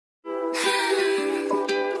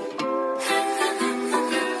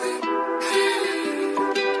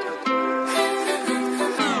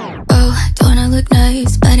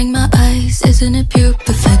isn't it pure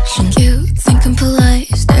perfection? Cute, thinking polite,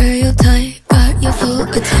 stereotype, got your full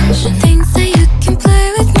attention. Things that you can play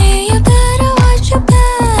with me, you better watch your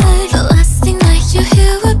back. The last thing that you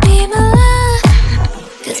hear would be my laugh.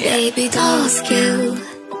 Cause baby doll's cute,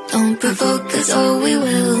 don't provoke us or we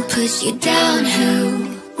will push you downhill.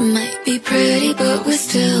 Might be pretty but we're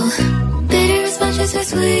still bitter as much as we're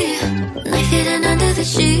sweet. Knife hidden under the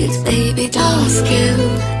sheets. Baby doll's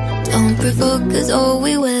cute, don't provoke us or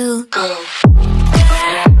we will go.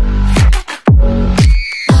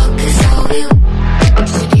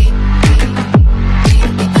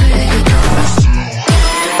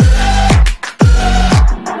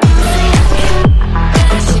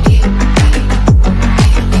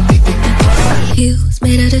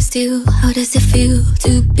 How does it feel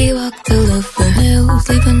to be walked all over? Nails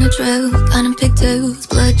leaving a trail, counting pigtails,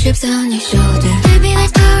 blood drips down your shoulder. Baby,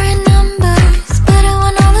 there's power in numbers, better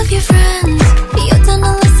when all of your friends. You're done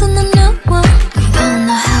to listen to no one. We all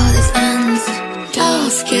know how this ends.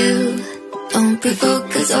 Doll's cute, don't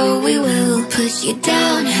provoke us or we will push you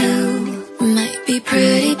downhill. Might be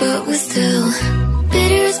pretty but we're still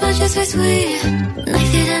bitter as much as we're sweet.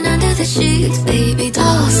 Knife hidden under the sheets. Baby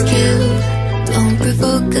doll's cute, don't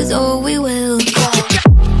provoke us or we will go.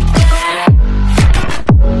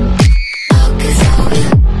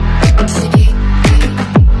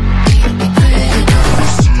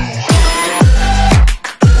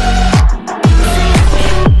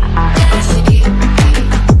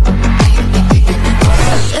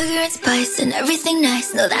 Sugar and spice and everything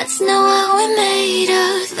nice, no that's not what we're made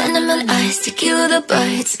of. Venom and ice to kill the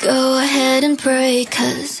bites, go ahead and pray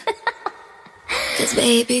cause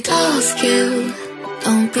baby doll's cute,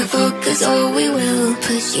 don't provoke us or we will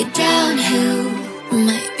push you downhill.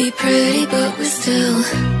 Might be pretty but we're still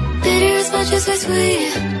bitter as much as we're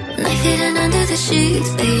sweet. Knife hidden under the sheets.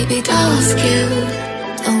 Baby doll's cute,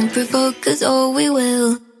 don't provoke us or we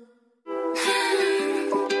will.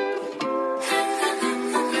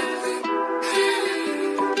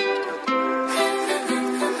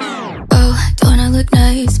 Oh, don't I look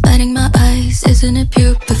nice, batting my eyes, isn't it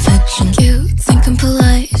pure perfection? Cute, thinking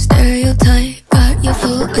polite, stereotype, got your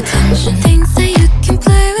full attention. Things that you can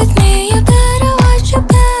play with me, you better watch your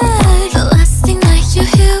back. The last thing that you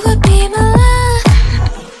hear would be my laugh.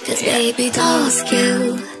 Cause baby doll's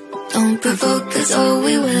cute, don't provoke us or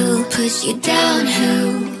we will push you downhill.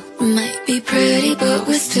 Might be pretty but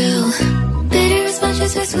we're still bitter as much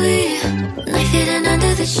as we're sweet. Knife hidden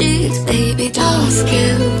under the sheets. Baby doll's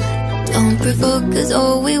cute, don't provoke us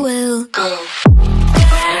or we will go.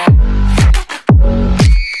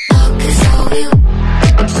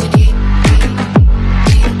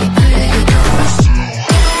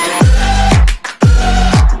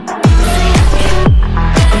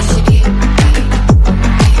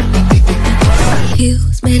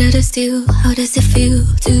 Heels made out of steel, how does it feel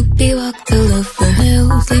to be walked all over?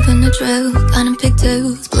 Nails leaving a trail, counting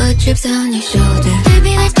pigtails, blood drips down your shoulder.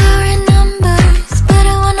 Baby, there's power in numbers,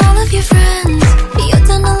 better when all of your friends. You're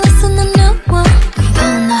done to listen to no one. We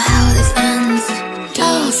all know how this ends.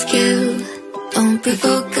 Doll's cute, don't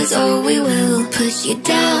provoke us or we will push you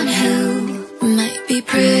downhill. Might be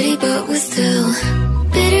pretty but we're still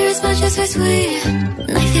bitter as much as we're sweet.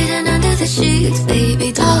 Knife hidden under the sheets.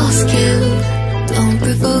 Baby doll's cute, don't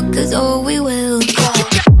provoke us or we will go.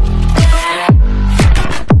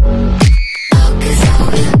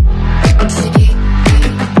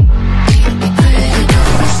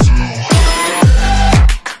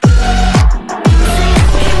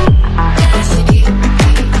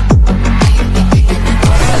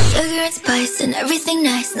 And everything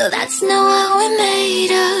nice, no that's not what we're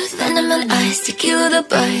made of. Venom and ice to kill the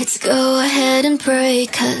bites, go ahead and pray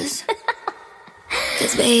cause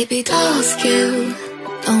baby doll's cute,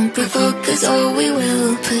 don't provoke us or we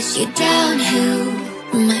will push you downhill.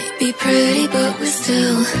 Might be pretty but we're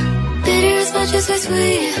still bitter as much as we're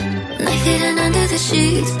sweet. Knife hidden under the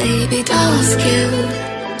sheets. Baby doll's cute,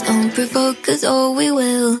 don't provoke us or we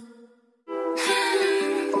will.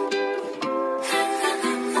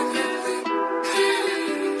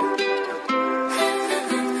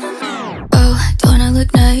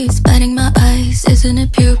 Look nice, batting my eyes, isn't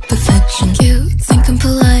it pure perfection? Cute, thinking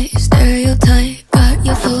polite, stereotype, got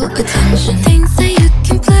your full attention. Things that you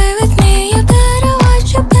can play with me, you better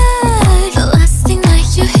watch your back. The last thing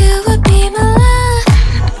that you hear would be my laugh.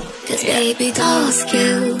 Cause baby doll's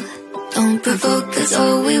cute, don't provoke us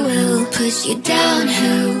or we will push you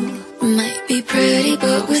downhill. Might be pretty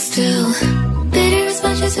but we're still bitter as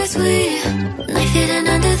much as we're sweet. Knife hidden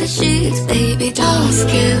under the sheets. Baby doll's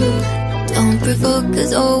cute, don't provoke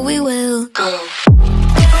us or we will go.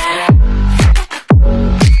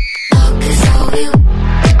 Provoke us or we will.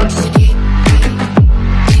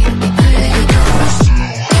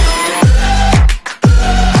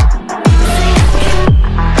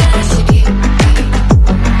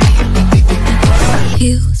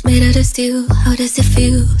 steal? How does it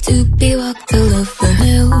feel to be walked all over?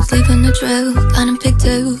 Nails leaving a trail, counting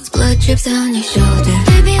pigtails, blood drips down your shoulder.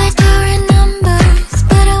 Baby, there's power in numbers,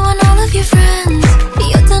 but I want all of your friends.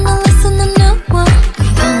 You're done to listen to no one. We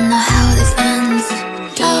all know how this ends.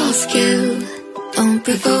 Tall skill, don't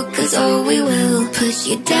provoke us or we will push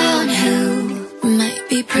you downhill. Might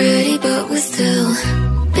be pretty but we're still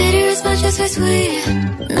bitter as much as we're sweet.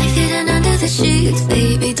 Knife hidden under the sheets,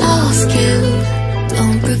 baby, tall skill.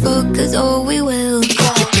 Don't provoke us or we will.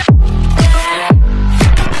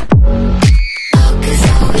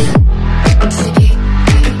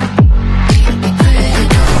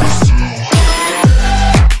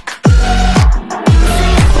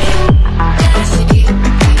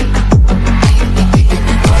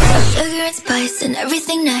 And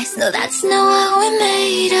everything nice, no, that's not what we're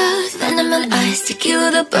made of. Venom and ice to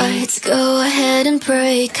kill the bites. Go ahead and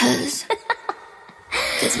pray, cause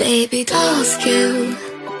baby, tall skill.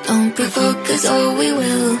 Don't provoke us or we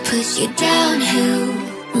will push you downhill.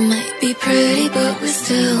 Might be pretty but we're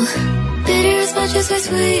still bitter as much as we're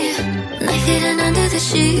sweet. Knife hidden under the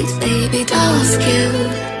sheets, baby, tall skill.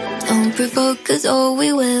 Don't provoke us or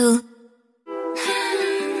we will.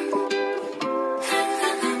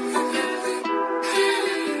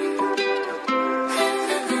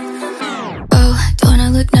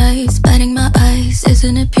 Look nice, batting my eyes,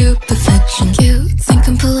 isn't it pure perfection? Cute,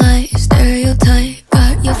 thinking polite, stereotype,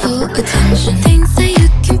 got your full attention. Things that you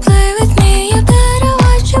can play with me, you better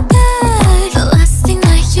watch your back. The last thing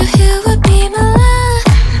that you hear would be my laugh.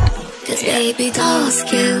 Cause baby, tall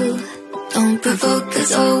skill. Don't provoke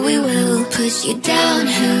us or we will push you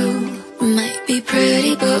downhill. Might be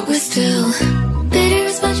pretty but we're still bitter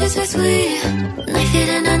as much as we're sweet. Knife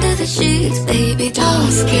hidden under the sheets, baby, tall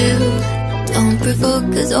skill. Don't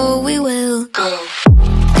provoke us or we will go.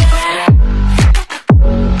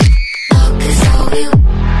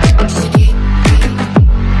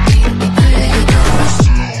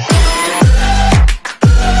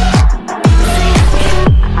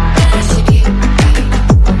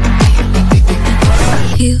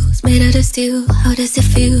 Heels made out of steel, how does it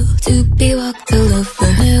feel to be walked all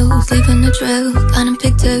over? Nails leaving a trail, counting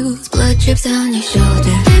pigtails, blood drips down your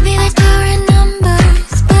shoulder. Baby, there's power in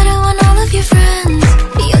numbers, but I want all of your friends.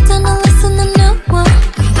 You're done to listen to no one.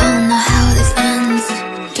 We all know how this ends.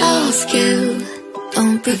 Tall skill,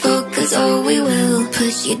 don't provoke us or we will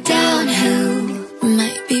push you downhill.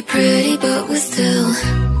 Might be pretty but we're still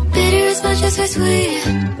bitter as much as we're sweet.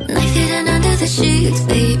 Knife hidden under the sheets,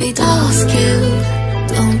 baby, tall skill.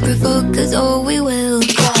 Don't provoke us or we will go.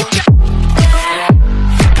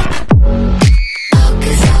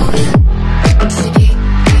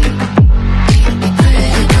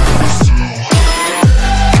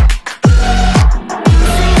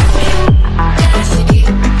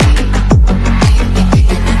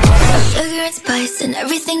 And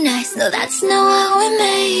everything nice, no, that's not what we're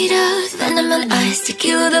made of. Venom and ice to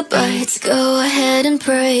kill the bites. Go ahead and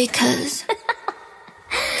pray, cause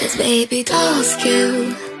baby, tall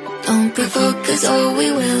skill. Don't provoke us or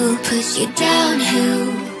we will push you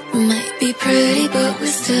downhill. Might be pretty but we're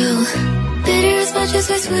still bitter as much as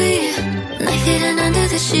we're sweet. Knife hidden under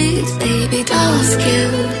the sheets, baby, tall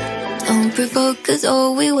skill. Don't provoke us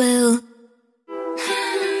or we will.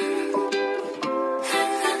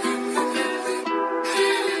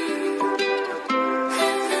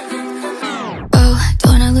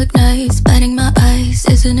 Look nice, batting my eyes,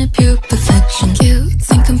 isn't it pure perfection? Cute,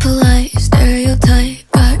 thinking polite, stereotype,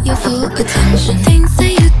 got your full attention. Things that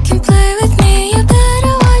you can play with me, you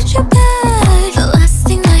better watch your back. The last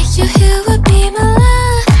thing that you hear would be my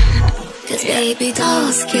laugh. Cause baby,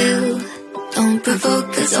 tall skill. Don't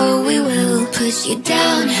provoke us or we will push you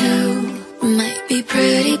downhill. Might be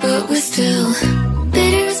pretty but we're still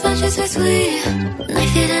bitter as much as we're sweet.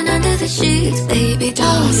 Knife hidden under the sheets, baby,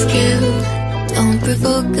 tall skill. Don't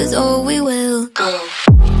provoke us or we will go.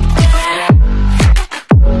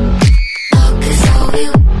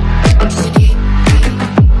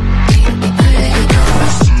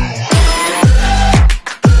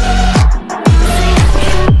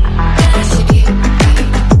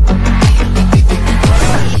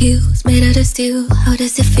 Heels made out of steel, how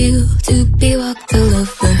does it feel to be walked all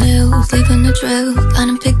over? Nails leaving a trail,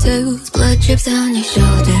 counting pigtails, blood drips down your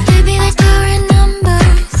shoulder. Baby, there's power in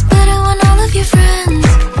numbers, but I want all of your friends.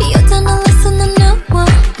 You're done to listen to no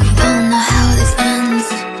one. We all know how this ends.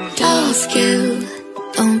 Tall skill,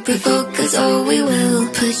 don't provoke us or we will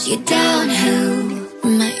push you downhill.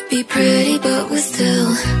 Might be pretty but we're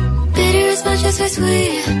still bitter as much as we're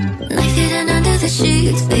sweet. Knife hidden under the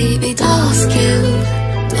sheets, baby, tall skill.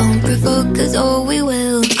 Don't provoke us or we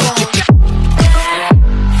will go.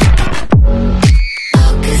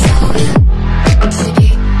 Focus on you.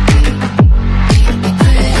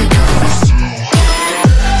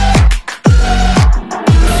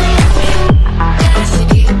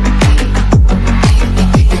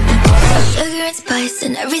 spice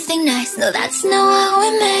and everything nice. No, that's not what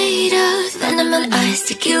we're made of. Venom and ice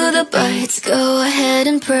to kill the bites. Go ahead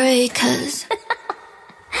and pray, cause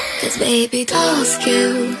baby dolls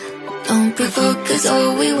kill. Don't provoke us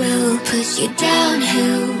or we will push you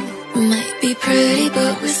downhill. Might be pretty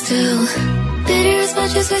but we're still bitter as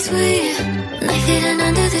much as we're sweet. Knife hidden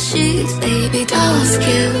under the sheets. Baby dolls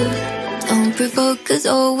kill. Don't provoke us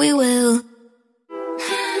or we will.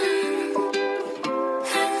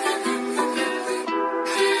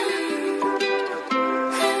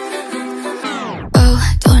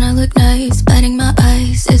 Look nice, biting my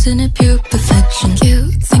eyes. Isn't it pure perfection?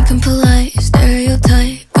 Cute, thinking polite,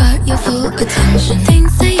 stereotype, got your full attention.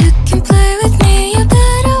 Things that you can play with me, you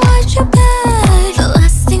better watch your back. The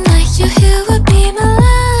last thing that you hear would be my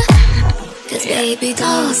laugh. Cause baby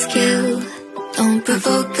dolls kill. Don't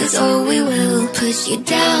provoke us or we will push you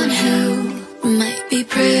downhill. Might be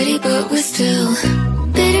pretty but we're still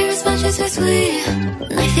bitter as much as we're sweet.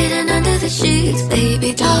 Knife hidden under the sheets.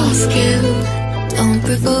 Baby dolls kill. Don't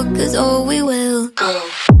provoke us or we will go.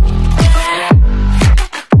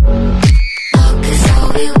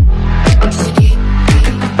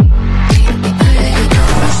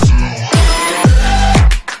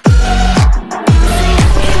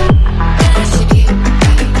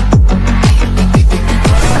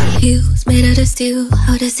 Heels made out of steel.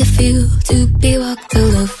 How does it feel to be walked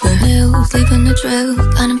all over? Nails leaving a trail,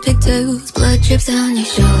 on pigtails. Blood drips down your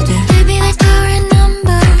shoulder. Baby, there's power in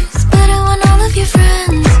numbers, but I want all of your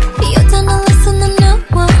friends. You're done to listen to no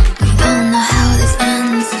one. We all know how this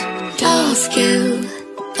ends. Dolls kill.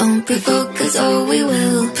 Don't provoke us or we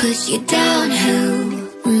will push you downhill.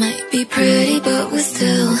 Might be pretty but we're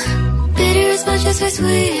still bitter as much as we're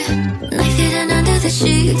sweet. Knife hidden under the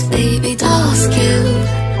sheets. Baby dolls kill.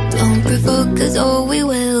 Don't provoke us or we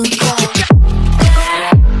will go.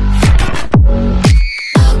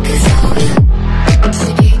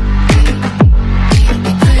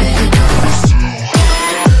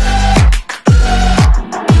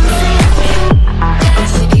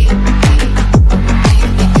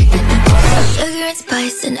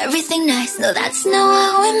 Everything nice, no that's not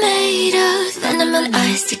what we're made of. Venom and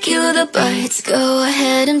ice to kill the bites. Go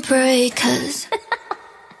ahead and pray, cause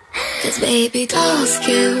baby dolls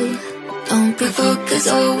kill. Don't provoke us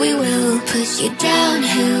or we will push you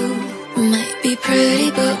downhill. Might be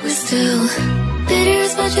pretty but we're still bitter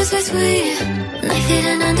as much as we're sweet. Knife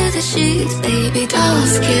hidden under the sheets. Baby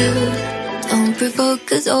dolls kill. Don't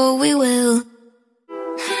provoke us or we will.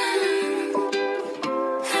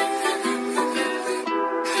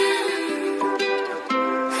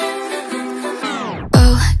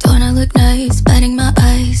 Look nice, biting my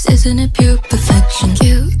eyes. Isn't it pure perfection?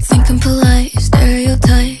 Cute, thinking polite,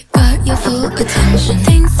 stereotype, got your full attention.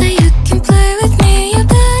 Things that you can play with me, you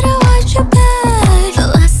better watch your back. The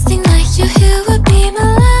last thing that you hear would be my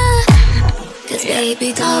laugh. Cause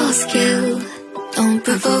baby dolls kill. Don't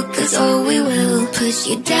provoke us or we will push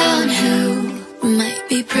you downhill. Might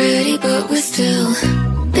be pretty but we're still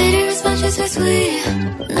bitter as much as we're sweet.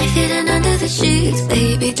 Knife hidden under the sheets.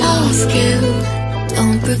 Baby dolls kill.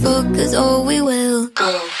 Don't provoke us or we will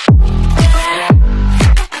go.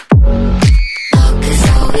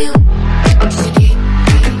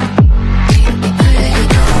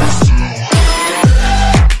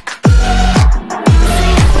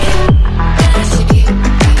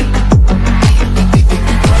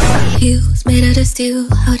 Heels made out of steel.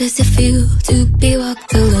 How does it feel to be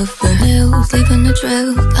walked all over? Nails leaving a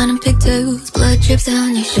trail, on pigtails. Blood drips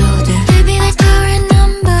down your shoulder. Baby, there's power in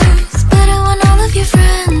numbers, but I want all of your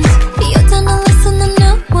friends. You're done to listen to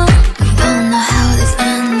no one. We all know how this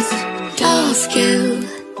ends. Dolls kill.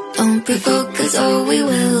 Don't provoke us or we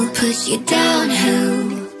will push you downhill.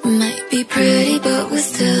 Might be pretty but we're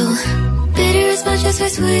still bitter as much as we're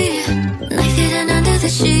sweet. Knife hidden under the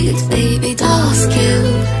sheets. Baby dolls kill.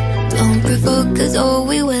 Don't provoke us or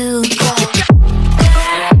we will go.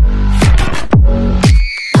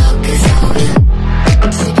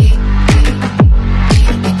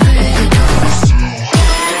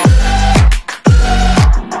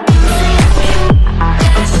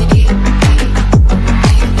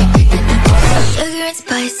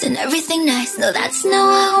 Everything nice, no that's not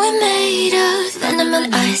what we're made of. Venom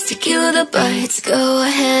and ice to kill the bites. Go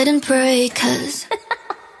ahead and pray, cause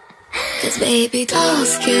baby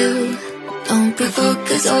dolls kill. Don't provoke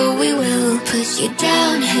us or we will push you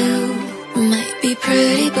downhill. Might be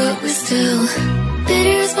pretty but we're still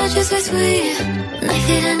bitter as much as we're sweet. Knife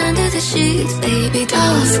hidden under the sheets. Baby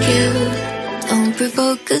dolls kill. Don't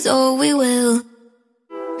provoke us or we will.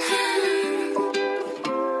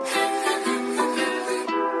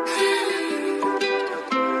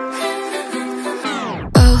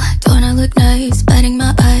 Look nice, biting my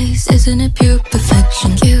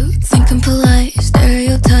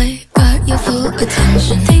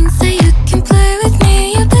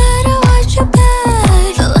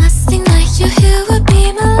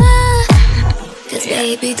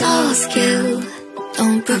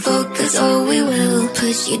Don't provoke us or we will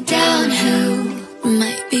push you down. Who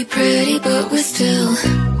might be pretty but we're still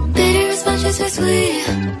bitter as much as we're sweet.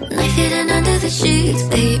 Knife hidden under the sheets,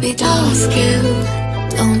 baby dolls cute.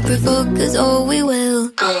 Don't provoke us or we will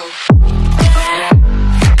go.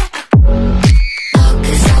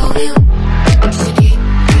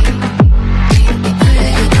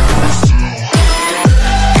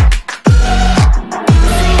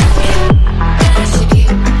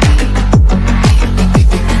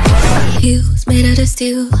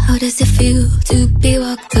 How does it feel to be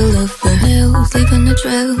walked all over hills, leaving a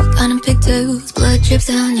trail, on pigtails, blood drips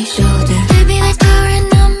on your shoulder? Baby, there's power in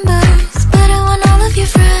numbers, but I want all of your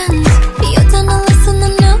friends. You're done to listen to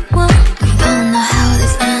no one. We all know how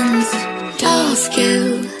this ends. Dolls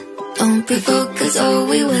cute. Don't provoke us or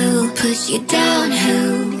we will push you down.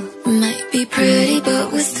 Who might be pretty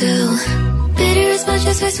but we're still bitter as much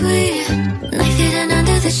as we're sweet. Knife hidden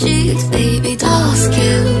under the sheets, baby dolls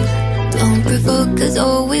cute. Don't provoke us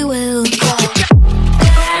or we will go.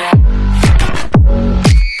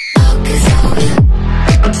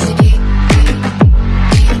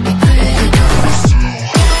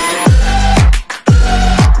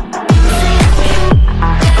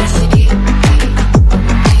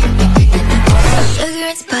 Sugar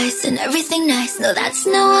and spice and everything nice, no that's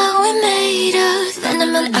not what we're made of.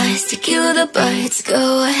 Venom and ice to kill the bites,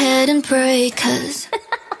 go ahead and pray, cause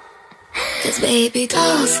baby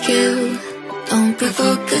dolls cute. Don't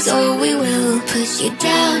provoke us or we will push you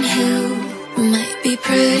down. Who might be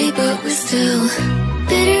pretty but we're still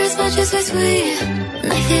bitter as much as we're sweet.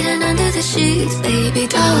 Knife hidden under the sheets, baby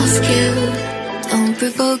dolls cute. Don't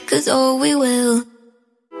provoke us or we will.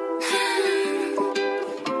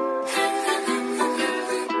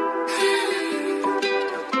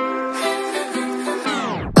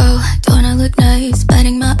 Oh, don't I look nice,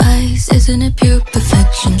 biting my eyes, isn't it pure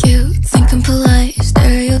perfection? Cute, thinking polite,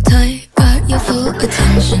 stereotype, got your full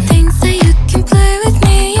attention. Things that you can play with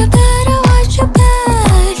me, you better watch your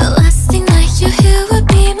back. The last thing that you hear would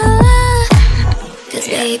be my laugh. Cause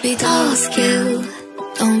baby dolls cute.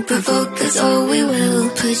 Don't provoke us or we will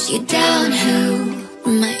push you down.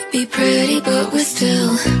 Who might be pretty but we're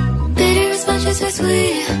still bitter as much as we're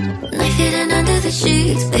sweet. Knife hidden under the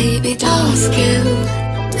sheets, baby dolls cute.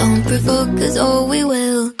 Don't provoke us or we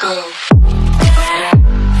will go.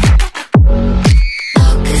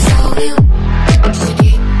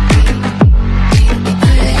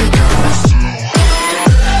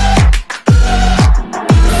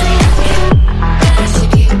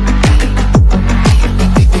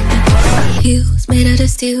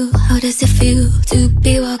 How does it feel to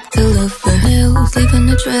be walked all over hills, leaving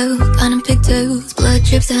a trail, on pigtails, blood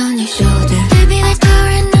drips on your shoulder? Baby, there's power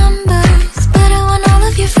in numbers, but I want all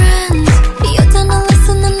of your friends. You're done to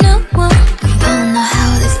listen to no one. We all know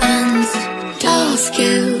how this ends. Dolls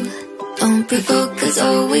cute. Don't provoke us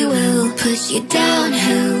or we will push you down.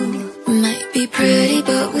 Who might be pretty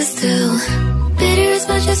but we're still bitter as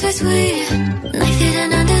much as we're sweet. Knife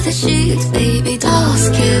hidden under the sheets, baby dolls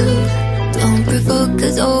cute. Don't provoke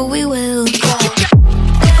us or we will go.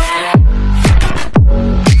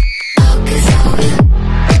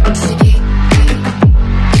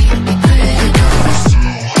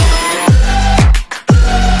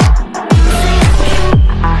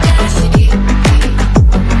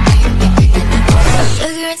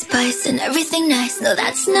 Sugar and spice and everything nice, no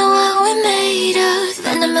that's not what we're made of.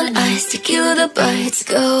 Venom and ice to kill the bites,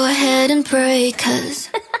 go ahead and pray, cause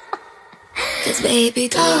baby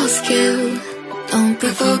dolls cute. Don't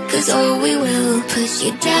provoke us or we will push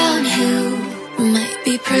you down. Who might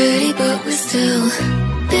be pretty but we're still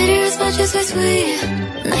bitter as much as we're sweet.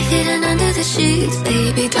 Knife hidden under the sheets,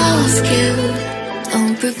 baby dolls cute.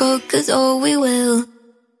 Don't provoke us or we will.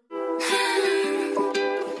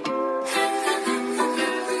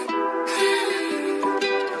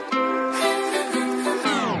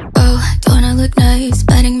 Oh, don't I look nice,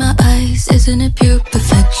 biting my eyes, isn't it pure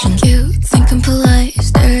perfection? Cute, thinking polite,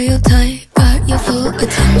 stereotype, got your full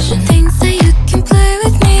attention. Things that you can play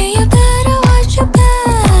with me, you better watch your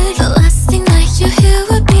back. The last thing that you hear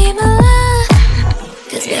would be my laugh.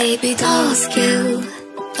 Cause baby dolls cute.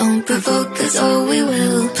 Don't provoke us or we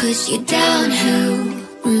will push you down.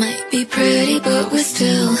 Who might be pretty but we're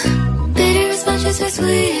still bitter as much as we're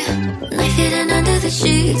sweet. Knife hidden under the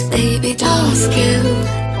sheets, baby dolls cute.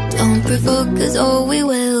 Don't provoke us or we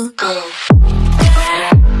will go.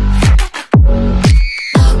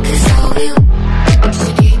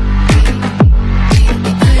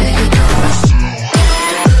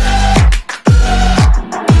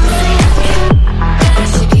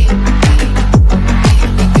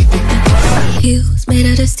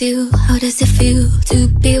 How does it feel to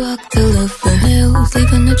be walked all over hills,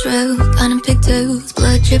 Nails leaving a trail, unpicked toes,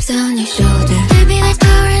 blood drips down your shoulder. Baby, there's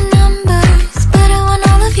power in numbers, better when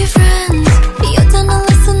all of your friends. You're done to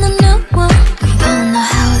listen to no one. We all know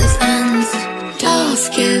how this ends. Dull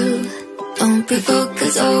skill, don't provoke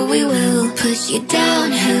us or we will push you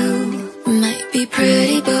downhill. Might be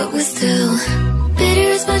pretty but we're still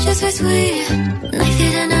bitter as much as we're sweet. Knife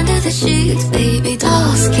hidden under the sheets, baby.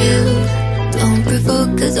 Dull skill, don't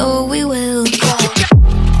provoke us or we will.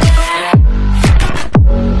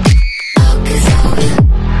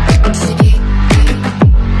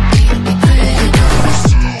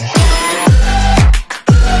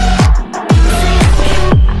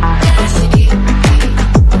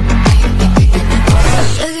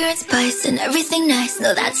 Everything nice,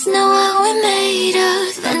 no, that's not what we're made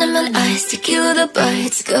of. Venom and ice to kill the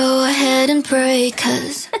bites. Go ahead and pray,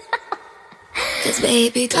 cause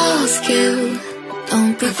baby, dull skill,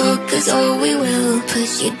 don't provoke us or we will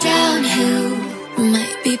push you downhill.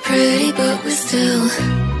 Might be pretty but we're still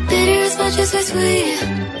bitter as much as we're sweet.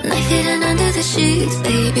 Knife hidden under the sheets,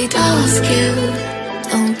 baby, dull skill,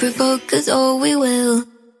 don't provoke us or we will.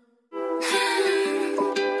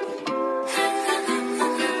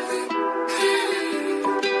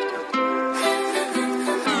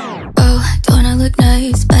 Look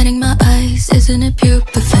nice, biting my eyes, isn't it pure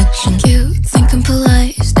perfection? Cute, thinking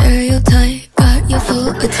polite, stereotype, got your full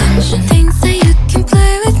attention. Things that you can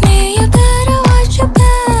play with me, you better watch your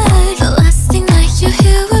back. The last thing that you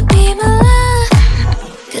hear would be my laugh.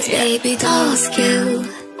 Cause baby, dull skill,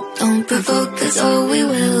 don't provoke us or we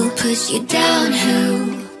will push you downhill.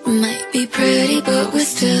 Might be pretty but we're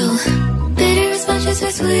still bitter as much as we're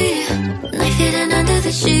sweet. Knife hidden under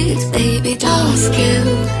the sheets, baby, dull skill,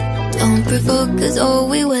 don't provoke us or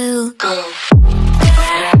we will go.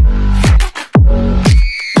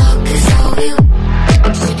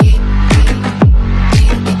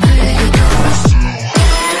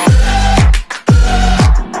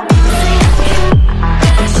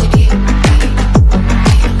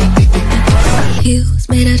 Heels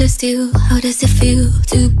made out of steel, how does it feel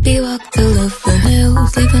to be walked all over?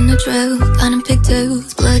 Nails leaving a trail, unpicked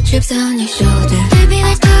toes, blood drips down your shoulder. Baby,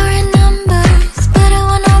 there's power in numbers, better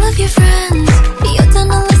when all of your friends. You're done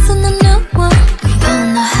to listen to no one. We all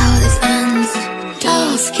know how this ends.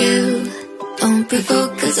 Dull skill, don't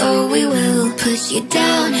provoke us or we will push you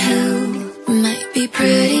downhill. Might be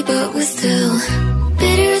pretty but we're still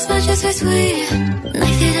bitter as much as we're sweet.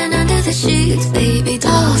 Knife hidden under the sheets, baby,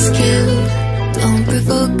 dull skill, don't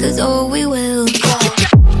provoke us or we will go.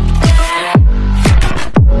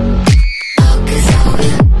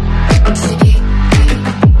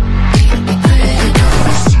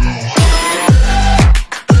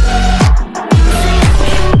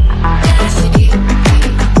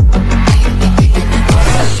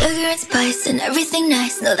 Everything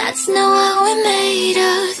nice, no, that's not what we're made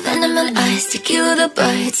of. Venom and ice to kill the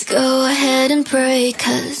bites. Go ahead and pray,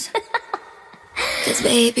 cause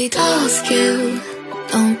baby, dull skill,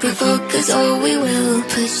 don't provoke us or we will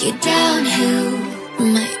push you downhill.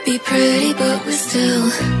 Might be pretty but we're still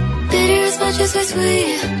bitter as much as we're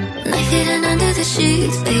sweet. Knife hidden under the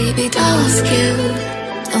sheets, baby, dull skill,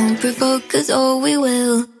 don't provoke us or we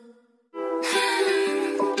will.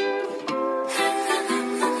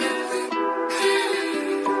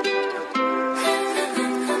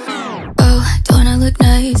 Look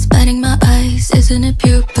nice, biting my eyes, isn't it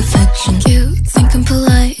pure perfection? Cute, thinking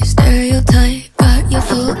polite, stereotype, got your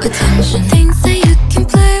full attention. Things that you can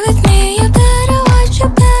play with me, you better watch your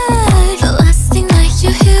back. The last thing that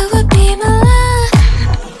you hear would be my laugh.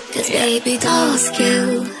 Cause baby, dull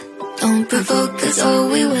skill, don't provoke us or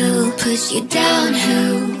we will push you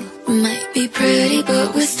downhill. Might be pretty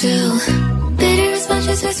but we're still bitter as much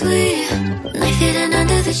as we're sweet. Knife hidden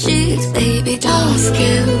under the sheets, baby, dull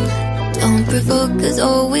skill, don't provoke us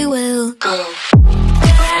or we will go.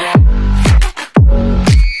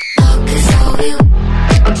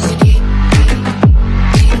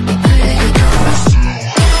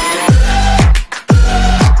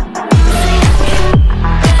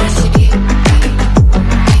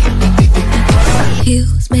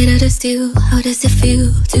 Heels made out of steel, how does it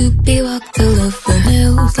feel to be walked all over?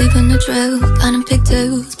 Nails leaving a trail, unpicked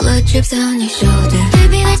toes, blood drips down your shoulder.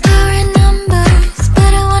 Baby, there's power in numbers,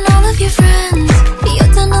 better when all of your friends.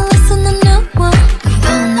 You're done to listen to no one. We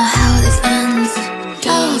all know how this ends.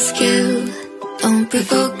 Dull skill, don't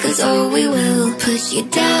provoke us or we will push you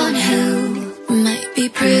downhill. Might be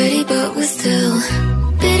pretty but we're still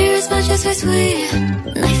bitter as much as we're sweet.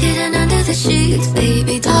 Knife hidden under the sheets,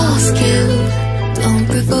 baby, dull skill, don't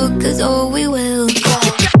provoke us or we will go.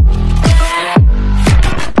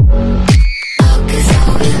 Focus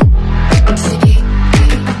on you.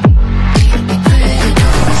 Pretty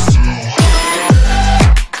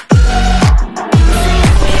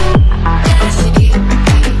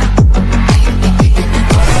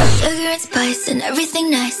and spice and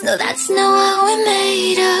everything nice. No, that's not what we're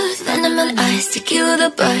made of. Venom and ice to kill the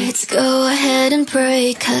bites. Go ahead and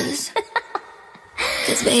pray, cause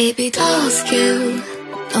baby dolls kill.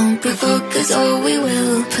 Don't provoke us or we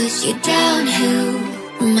will push you downhill.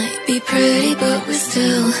 Might be pretty but we're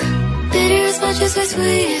still bitter as much as we're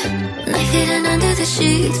sweet. Knife hidden under the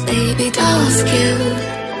sheets. Baby dolls kill.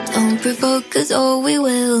 Don't provoke us or we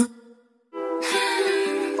will.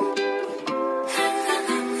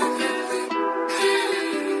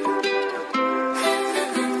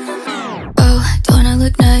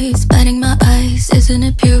 Look nice, batting my eyes. Isn't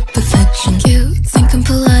it pure perfection? Cute, thinking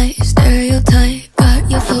polite, stereotype, got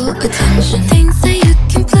your full attention. Things that you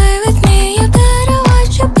can play with me, you better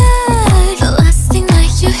watch your back. The last thing that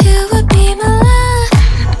you hear would be my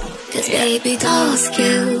laugh. Cause baby dolls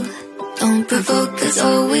kill. Don't provoke us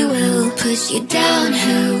or we will push you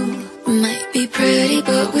downhill. Might be pretty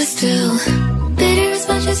but we're still bitter as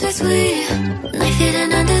much as we're sweet. Knife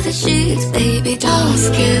hidden under the sheets. Baby dolls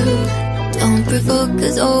kill. Don't provoke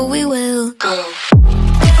us or we will go.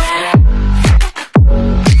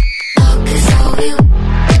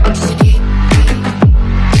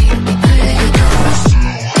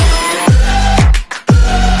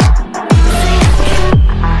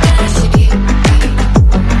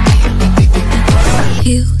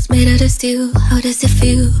 Heels made out of steel. How does it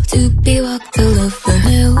feel to be walked all over?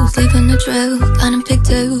 Nails leaving a trail, kind of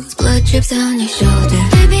pigtails. Blood drips down your shoulder.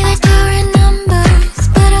 Baby, there's power in numbers.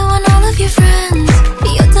 Your friends,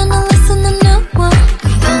 you're done to listen to no one.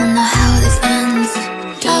 We all know how this ends.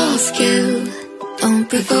 Dolls kill. Don't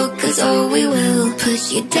provoke us or we will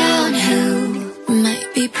push you downhill. Might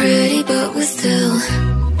be pretty but we're still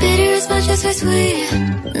bitter as much as we're sweet.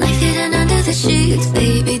 Knife hidden under the sheets.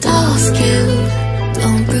 Baby dolls kill.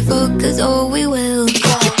 Don't provoke us or we will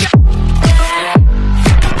go.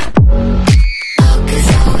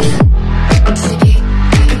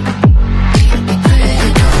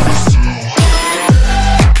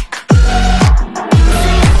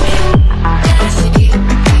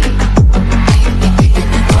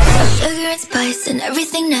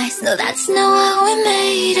 No, that's not what we're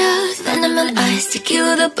made of. Venom and ice to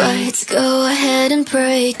kill the bites. Go ahead and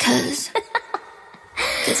pray, cause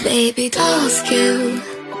baby dolls kill.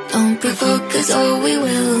 Don't provoke us or we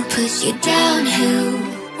will push you downhill.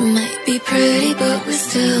 Might be pretty but we're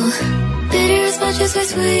still bitter as much as we're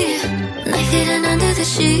sweet. Knife hidden under the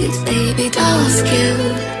sheets. Baby dolls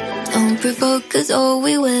kill. Don't provoke us or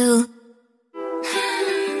we will.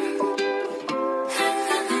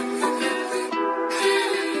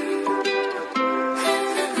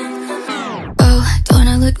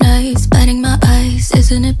 Look nice, batting my eyes.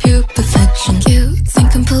 Isn't it pure perfection? Cute,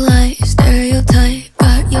 thinking polite, stereotype,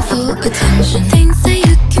 got your full attention. Things that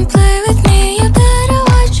you can play with me, you better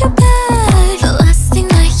watch your back. The last thing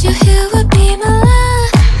that you hear would be my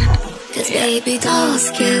laugh. Cause baby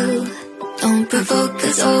dolls kill. Don't provoke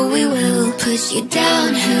us or we will push you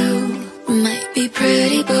downhill. Might be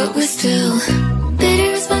pretty but we're still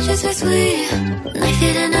bitter as much as we're sweet. Knife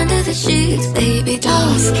hidden under the sheets. Baby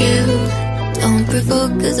dolls kill. Don't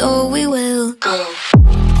provoke us or we will go.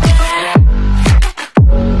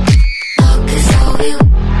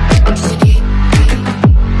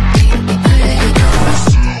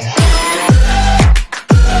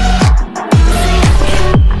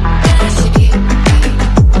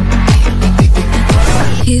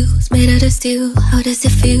 Heels made out of steel. How does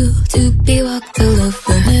it feel to be walked all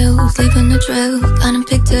over? Nails leaving a trail, kind of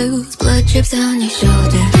pigtails. Blood drips down your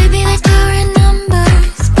shoulder. Baby, there's power in numbers.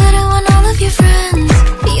 Your friends,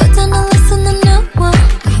 you're done to listen to no one.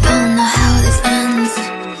 We all know how this ends.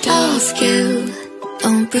 Dolls kill.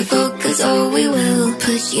 Don't provoke us or we will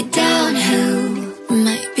push you downhill.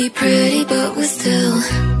 Might be pretty but we're still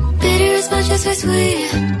bitter as much as we're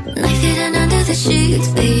sweet. Knife hidden under the sheets.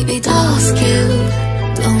 Baby dolls kill.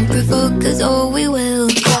 Don't provoke us or we will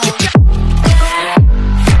go.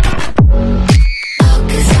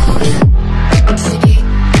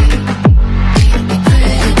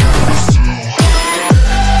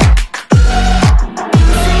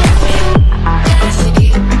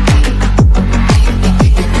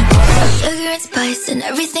 And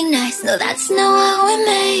everything nice. No, that's not what we're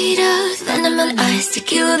made of. Venom and ice to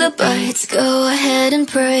kill the bites. Go ahead and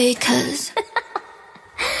pray, cause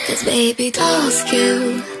baby dolls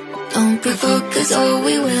kill. Don't provoke us or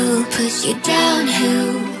we will push you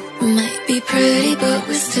downhill. Might be pretty but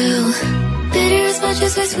we're still bitter as much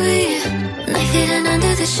as we're sweet. Knife hidden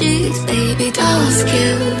under the sheets. Baby dolls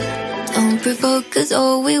kill. Don't provoke us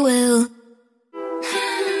or we will.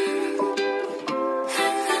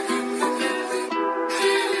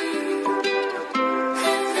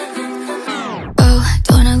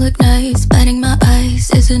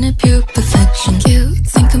 isn't it pure perfection? Cute,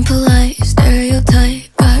 think I'm polite, stereotype,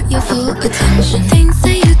 got your full attention. Things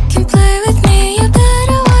that you can play with me, you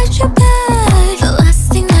better watch your back. The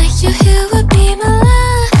last thing that you hear would be my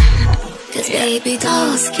laugh. Cause baby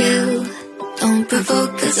doll's cute, don't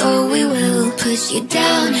provoke us or we will push you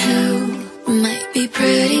downhill. Might be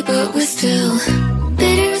pretty but we're still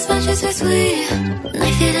bitter as much as we're sweet.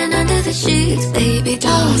 Knife hidden under the sheets, baby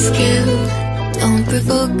doll's cute, don't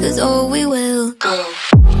provoke us or we will go.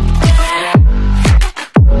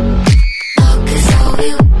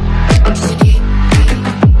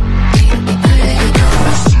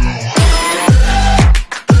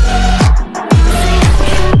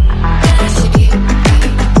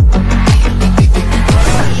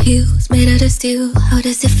 Made out of steel, how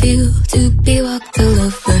does it feel to be walked all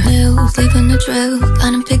over? Nails leaving a trail,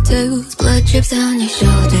 got 'em pigtails, blood drips down your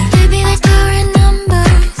shoulder. Baby, there's power in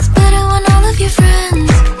numbers, but I want all of your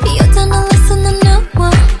friends. You're done to listen to no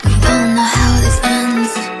one, we all know how this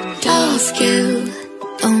ends. Doll's cute,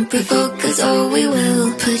 don't provoke us or we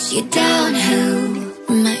will push you downhill.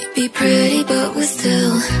 Might be pretty but we're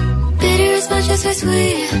still bitter as much as we're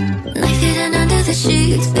sweet. Knife hidden under the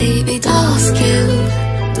sheets, baby doll's cute,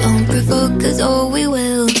 don't provoke us or we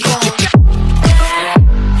will go.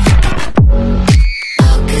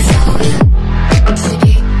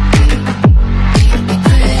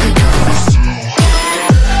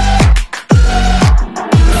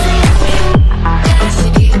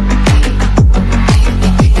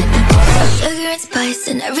 Sugar and spice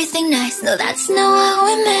and everything nice, no that's not what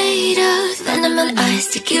we're made of. Venom and ice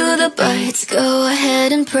to kill the bites, go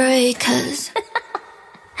ahead and pray cause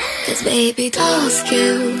baby doll's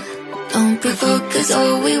cute, don't provoke us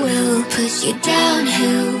or we will push you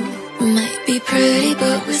downhill. Might be pretty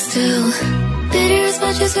but we're still bitter as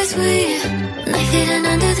much as we're sweet. Knife hidden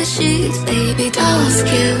under the sheets, baby doll's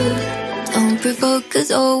cute, don't provoke us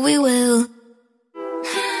or we will.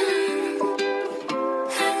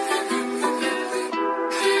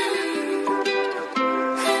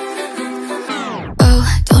 Oh,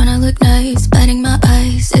 don't I look nice, batting my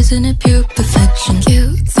eyes, isn't it pure perfection?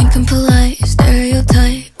 Cute, think I'm polite,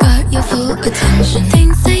 stereotype, got your full attention.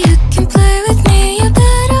 Things that you can play with me, you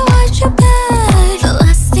better watch your back. The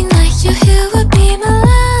last thing that you hear would be my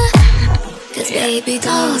laugh. Cause baby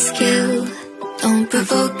doll's cute, don't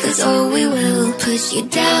provoke us or we will push you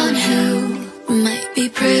downhill. Might be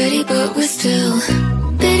pretty but we're still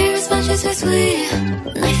bitter as much as we're sweet.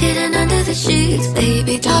 Knife hidden under the sheets,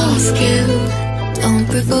 baby doll's cute, don't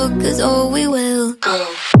provoke us or we will go.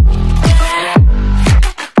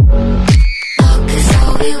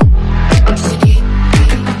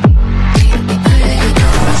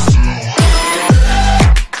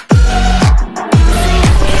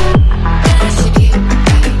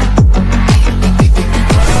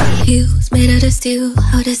 Made out of steel,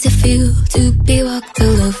 how does it feel to be walked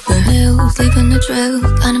all over? Nails leaving a trail,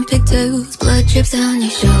 got 'em pigtails, blood drips down your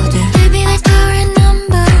shoulder. Baby, there's power in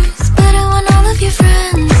numbers, but I want all of your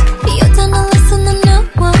friends. You're done to listen to no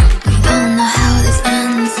one, we all know how this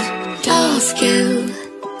ends. Doll's cute,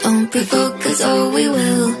 don't provoke us or we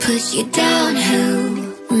will push you downhill.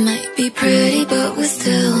 Might be pretty but we're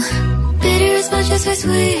still bitter as much as we're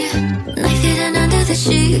sweet. Knife hidden under the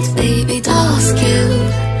sheets, baby doll's cute,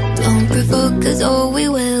 don't provoke us or we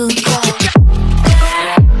will go.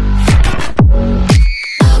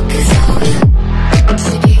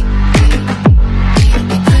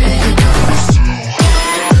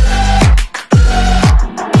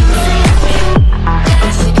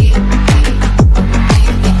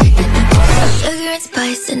 Sugar and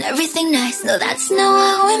spice and everything nice, no that's not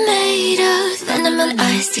what we're made of. Venom and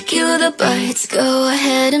ice to kill the bites, go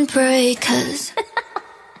ahead and pray cause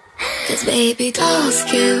baby doll's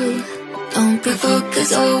cute, don't provoke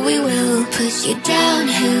us or we will push you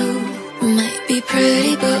downhill. Might be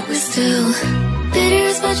pretty but we're still bitter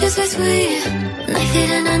as much as we're sweet. Knife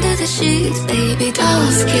hidden under the sheets, baby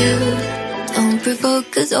doll's cute, don't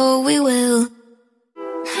provoke us or we will.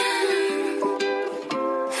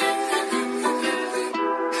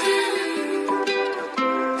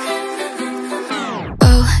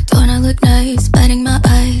 Oh, don't I look nice, batting my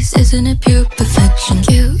eyes, isn't it pure perfection?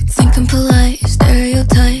 Cute, think I'm polite,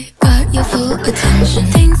 stereotype, got your full attention.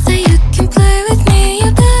 Things that you can play with me,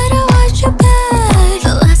 you better watch your back.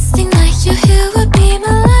 The last thing that you hear would be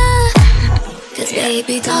my laugh. Cause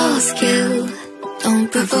baby doll's cute, don't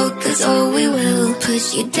provoke us or we will push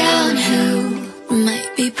you downhill. Might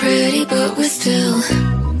be pretty but we're still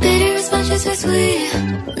bitter as much as we're sweet.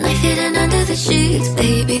 Knife hidden under the sheets,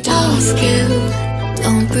 baby doll's cute,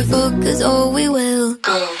 don't provoke us or we will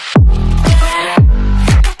go.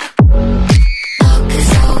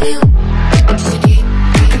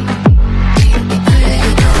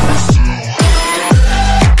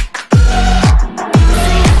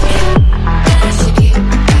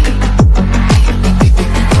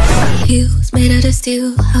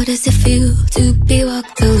 does it feel to be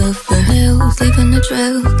walked all over hills, leaving a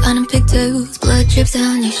trail, counting pigtails, blood drips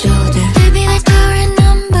down your shoulder? Baby, there's power in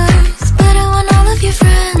numbers, but I want all of your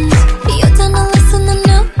friends. You're done to listen to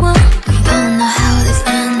no one. We all know how this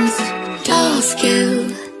ends. Tall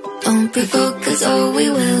skill, don't provoke us or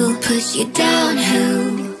we will push you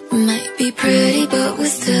downhill. Might be pretty but we're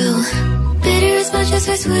still bitter as much as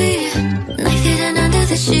we're sweet. Knife hidden under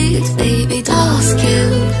the sheets, baby. Tall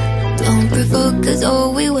skill, don't provoke us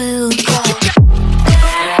or we will.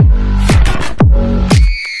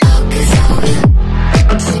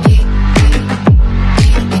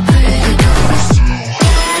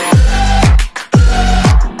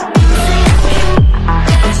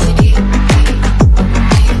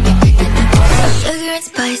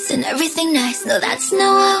 And everything nice, no, that's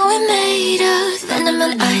not what we're made of. Venom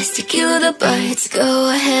and ice to kill the bites. Go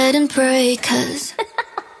ahead and pray, cause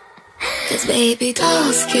baby,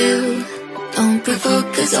 tall skill, don't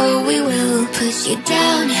provoke us or we will push you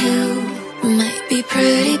downhill. Might be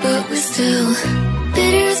pretty but we're still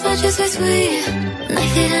bitter as much as we're sweet.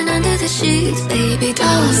 Knife hidden under the sheets, baby,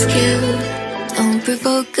 tall skill, don't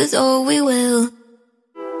provoke us or we will.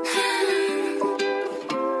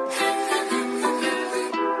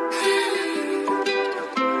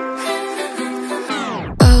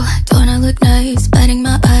 Nice, batting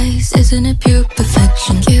my eyes, isn't it pure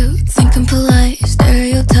perfection? Cute, thinking polite,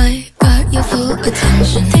 stereotype, got your full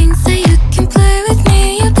attention. Things that you can play with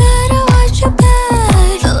me, you better watch your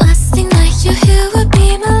back. The last thing that you hear would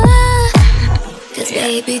be my laugh. Cause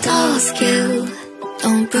baby, tall skill,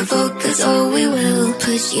 don't provoke us or we will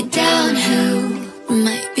push you downhill.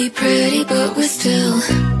 Might be pretty but we're still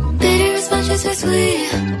bitter as much as we're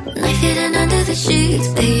sweet. Knife hidden under the sheets,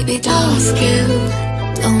 baby, tall skill,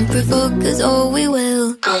 don't provoke us or we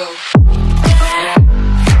will go.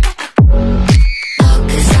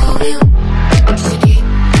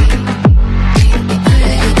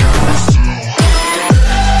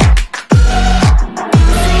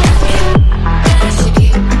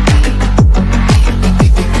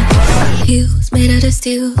 Heels made out of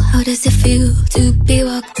steel, how does it feel to be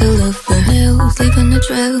walked all over hills, leaving a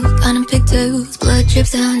trail, counting pigtails, blood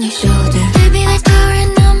drips down your shoulder? Baby, there's power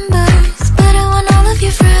in numbers, but I want all of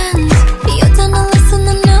your friends. You're done to listen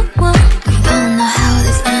to no one. We all know how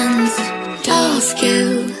this ends. Tall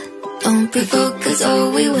skill, don't provoke us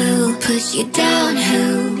or we will push you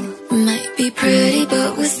downhill. Might be pretty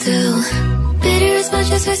but we're still bitter as much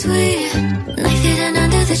as we're sweet. Knife hidden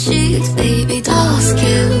under the sheets, baby, tall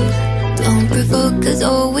skill, don't provoke us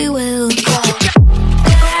or we will go.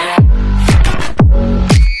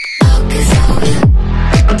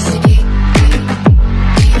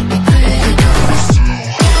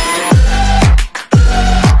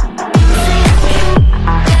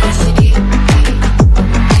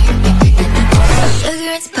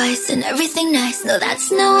 And everything nice, no,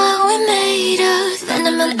 that's not what we're made of.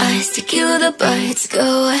 Venom and ice to kill the bites.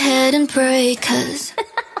 Go ahead and pray, cause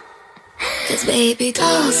baby,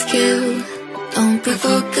 tall skill, don't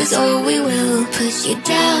provoke us or we will push you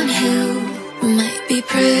downhill. Might be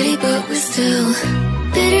pretty but we're still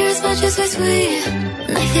bitter as much as we're sweet.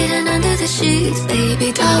 Knife hidden under the sheets,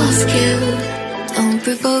 baby, tall skill, don't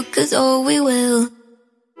provoke us or we will.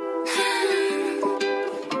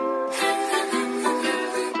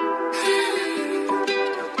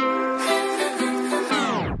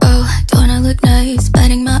 Look nice,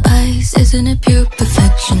 batting my eyes, isn't it pure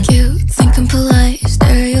perfection? Cute, thinking polite,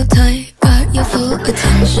 stereotype, got your full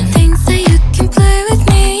attention. Things that you can play with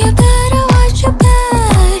me, you better watch your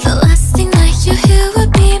back. The last thing that you hear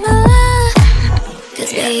would be my laugh.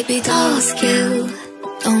 Cause baby, tall skill,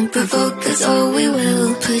 don't provoke us or we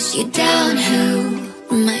will push you downhill.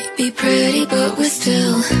 Might be pretty but we're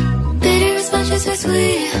still bitter as much as we're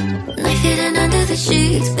sweet. Knife hidden under the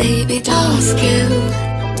sheets, baby, tall skill,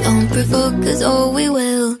 don't provoke us or we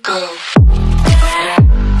will go.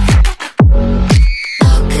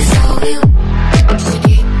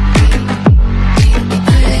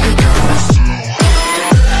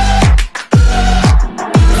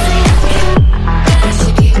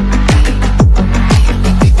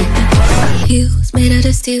 Heels made out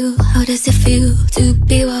of steel, how does it feel to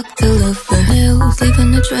be walked all over hills,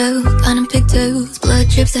 leaving a trail, counting pigtails, blood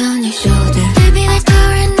drips down your shoulder? Baby, there's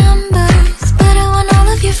power in numbers, but I want all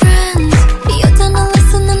of your friends. You're done to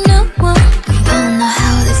listen to no one. We all know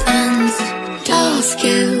how this ends. Tall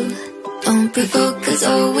skill, don't provoke us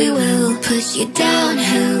or we will push you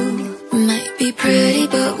downhill. Might be pretty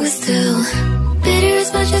but we're still bitter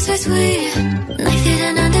as much as we're sweet. Knife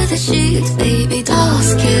hidden under the sheets, baby, tall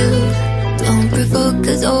skill, don't provoke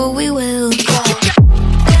us or we will go.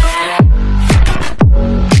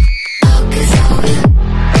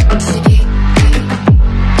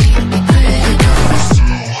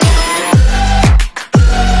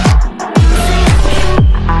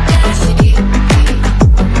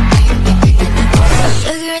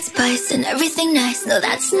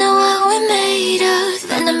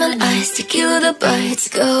 eyes to kill the bites.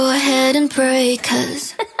 Go ahead and pray,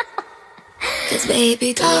 cause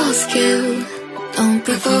baby dolls kill. Don't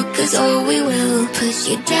provoke us or we will push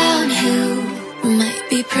you downhill. Might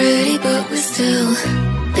be pretty but we're still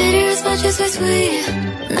bitter as much as we're sweet.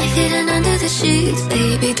 Knife hidden under the sheets.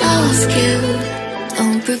 Baby dolls kill.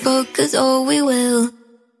 Don't provoke us or we will.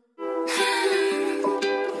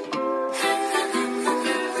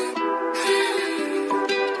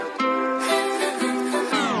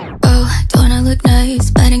 Look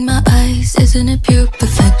nice, biting my eyes. Isn't it pure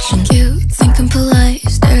perfection? Cute, think I'm polite,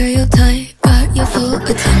 stereotype, got your full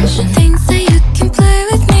attention. Things that you can play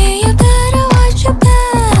with me, you better watch your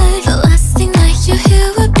back. The last thing that you hear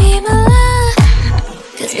would be my laugh.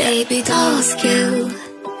 Cause baby dolls kill.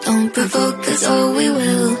 Don't provoke us or we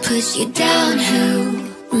will push you downhill.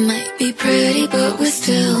 Might be pretty but we're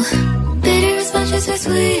still bitter as much as we're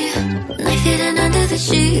sweet. Knife hidden under the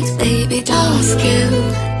sheets. Baby dolls kill.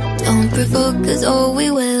 Don't provoke us or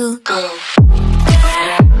we will go.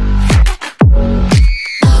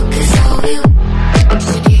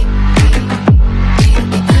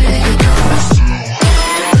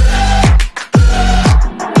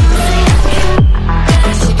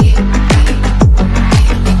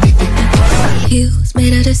 Heels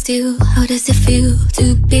made out of steel. How does it feel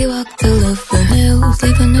to be walked all over? Nails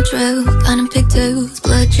leaving a trail, counting pigtails.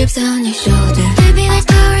 Blood drips down your shoulder. Baby, there's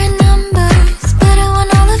power in numbers, but I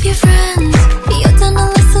want all of your friends. You're done to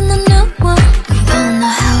listen to no one. We don't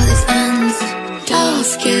know how this ends.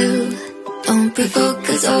 Dolls kill. Don't provoke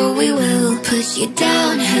us or we will push you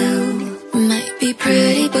downhill. Might be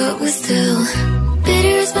pretty but we're still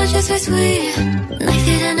bitter as much as we're sweet. Knife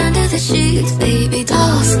hidden under the sheets. Baby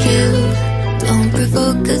dolls kill. Don't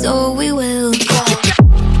provoke us or we will go.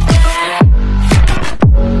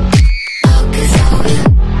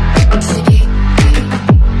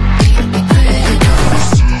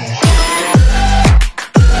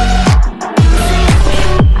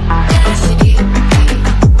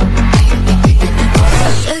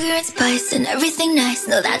 And everything nice,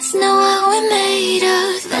 no that's not what we're made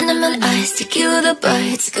of. Venom and ice to kill the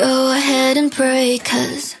bites. Go ahead and pray,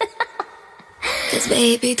 cause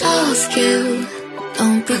baby dolls kill.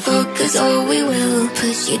 Don't provoke us or we will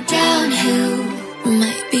push you downhill.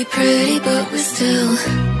 Might be pretty but we're still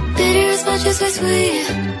bitter as much as we're sweet.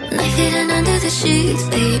 Knife hidden under the sheets.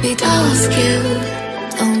 Baby dolls kill.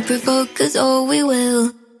 Don't provoke us or we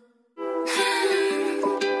will.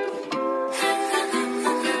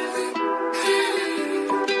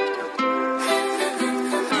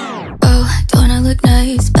 Look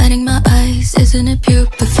nice, biting my eyes. Isn't it pure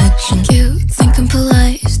perfection? Cute, think I'm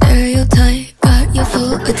polite, stereotype, got your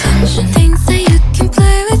full attention. Things that you can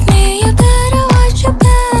play with me, you better watch your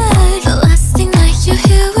back. The last thing that you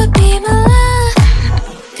hear would be my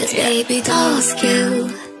laugh. Cause baby dolls kill.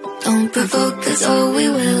 Don't provoke us or we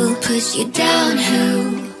will push you downhill.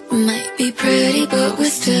 Might be pretty but we're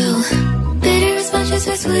still bitter as much as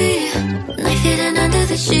we're sweet. Knife hidden under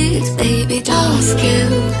the sheets. Baby dolls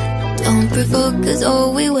kill. Don't provoke us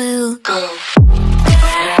or we will go.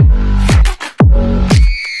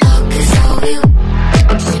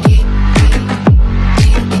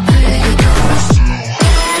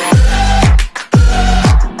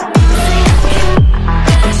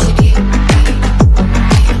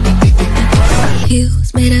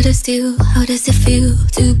 Heels made out of steel. How does it feel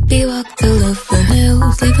to be walked all over?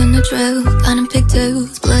 Nails leaving a trail, counting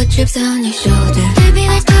pigtails. Blood drips down your shoulder. Baby,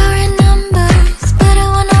 there's power in numbers, but I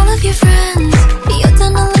want all of your friends. You're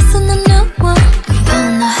done to listen to no one. We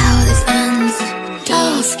don't know how this ends.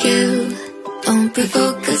 Dolls kill. Don't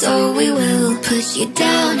provoke us or we will push you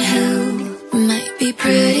downhill. Might be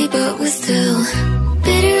pretty but we're still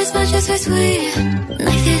bitter as much as we're sweet.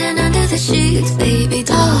 Knife hidden under the sheets. Baby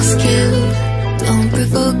dolls kill. Don't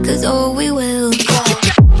provoke us or we will go.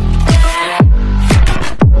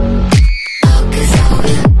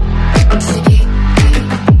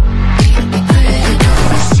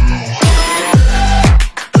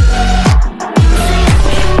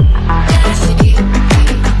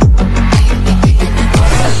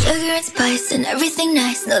 And everything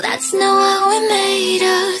nice, no that's not what we're made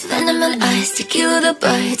of. Venom and ice to kill the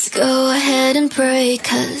bites. Go ahead and pray,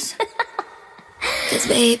 cause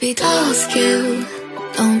baby dolls kill.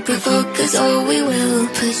 Don't provoke us or we will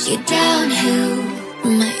push you downhill.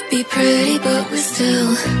 Might be pretty but we're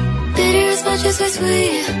still bitter as much as we're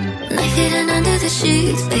sweet. Knife hidden under the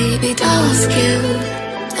sheets. Baby dolls kill.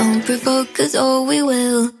 Don't provoke us or we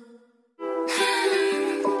will.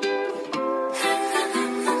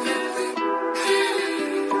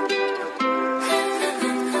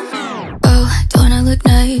 Look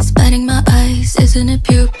nice, biting my eyes. Isn't it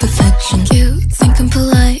pure perfection? Cute, think I'm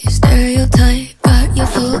polite,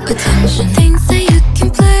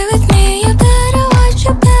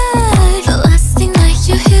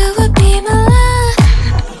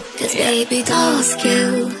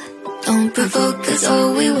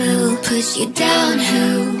 you down.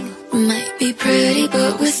 Who might be pretty,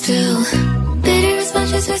 but we're still bitter as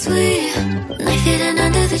much as we're sweet. Knife hidden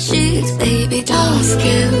under the sheets, baby doll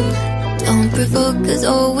skill. Don't provoke, cause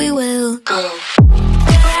oh we will go.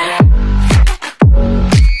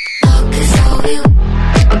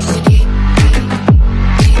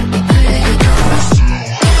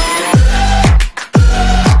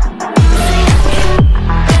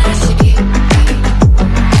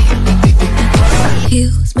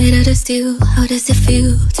 Made out of steel, how does it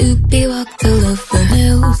feel to be walked all over?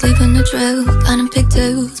 Nails, leaving a trail, on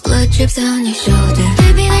pigtails, blood drips on your shoulder.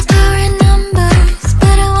 Baby, there's power in numbers,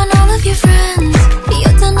 but I want all of your friends.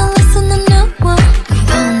 You're done to listen to no one, we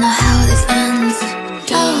all know how this ends.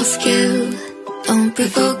 Doll skill, don't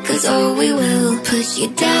provoke, cause oh we will push you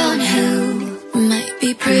down. Who might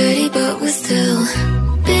be pretty, but we're still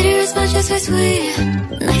bitter as much as we're sweet.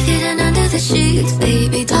 Knife hidden under the sheets,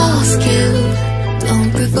 baby doll skill.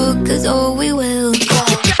 Don't provoke, cause oh we will go.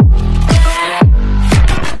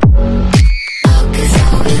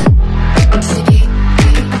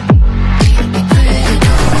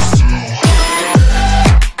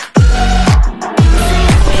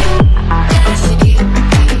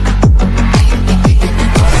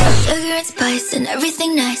 Sugar and spice and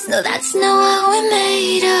everything nice, no that's not what we're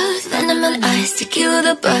made of. Venom and ice to kill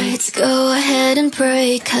the bites, go ahead and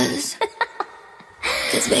pray, cause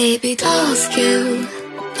baby doll skill.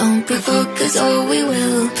 Don't provoke, cause oh we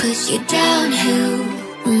will push you down.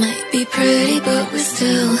 Who might be pretty, but we're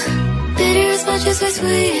still bitter as much as we're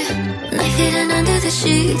sweet. Knife hidden under the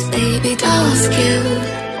sheets, baby doll skill.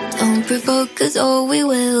 Don't provoke, cause oh we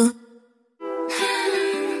will.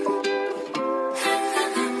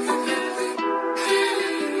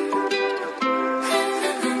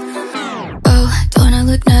 Oh, don't I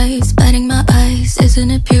look nice, biting my eyes,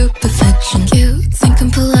 isn't it pure perfection? Cute, think I'm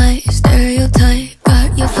polite, stereotype,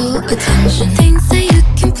 got your full attention. Think that you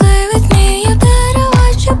can play with me, you better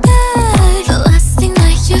watch your back. The last thing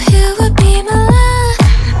that you hear would be my laugh.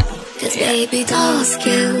 Cause baby doll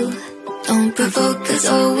skill, don't provoke, cause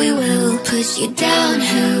oh we will push you down.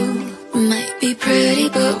 Who might be pretty,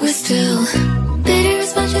 but we're still bitter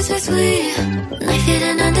as much as we're sweet. Knife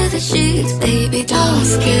hidden under the sheets, baby doll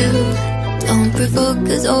skill. Don't provoke,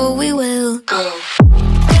 cause oh we will go.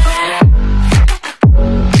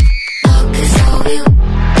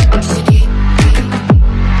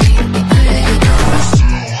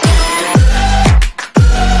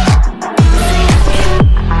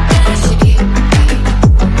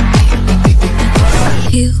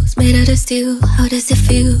 Made out of steel, how does it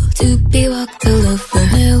feel to be walked all over?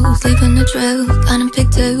 Nails, leaving a trail, on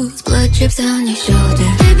pigtails, blood drips on your shoulder.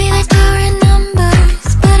 Baby, there's power in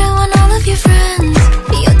numbers, but I want all of your friends.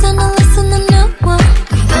 You're done to listen to no one,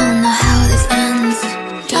 we all know how this ends.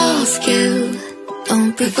 Doll skill,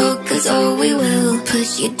 don't provoke, cause oh we will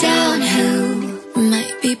push you down. Who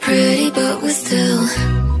might be pretty, but we're still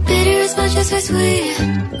bitter as much as we're sweet.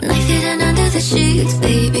 Knife hidden under the sheets,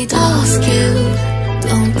 baby doll skill.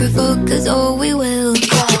 Don't provoke, cause oh we will go.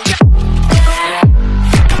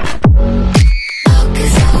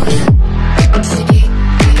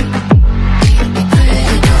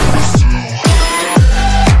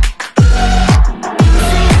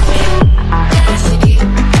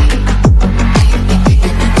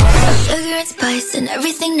 Sugar and spice and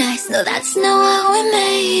everything nice, no that's not what we're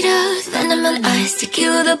made of. Venom and ice to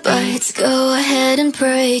kill the bites, go ahead and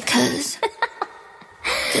pray, cause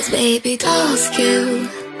baby doll skill.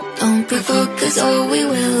 Don't provoke, cause oh we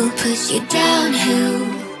will push you down.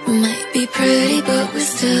 Who might be pretty, but we're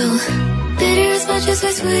still bitter as much as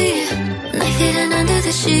we're sweet. Knife hidden under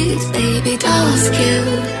the sheets, baby doll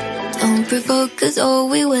skill. Don't provoke, cause oh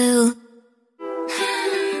we will.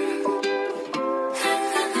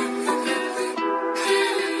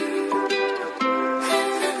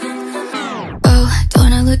 Oh,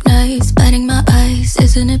 don't I look nice, biting my eyes,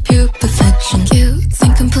 isn't it pure perfection? Cute,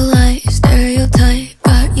 think I'm polite, stereotype,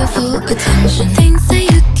 got your full attention. Think that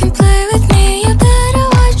you can play with me, you better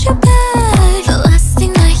watch your back. The last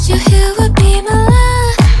thing that you hear would be my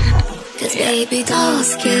laugh. Cause baby doll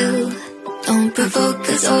skill, don't provoke,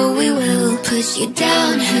 cause oh we will push you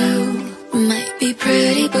down. Who might be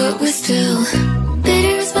pretty, but we're still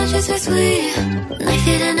bitter as much as we're sweet. Knife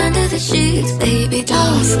hidden under the sheets, baby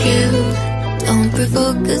doll skill. Don't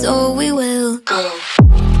provoke, cause oh we will go.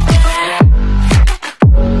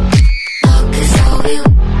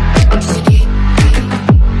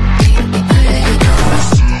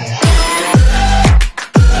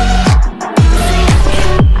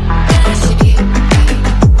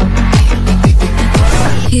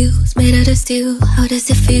 Made out of steel, how does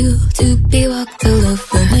it feel to be walked all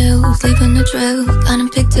over? Nails, leaving a trail, on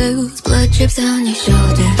pigtails, blood drips down your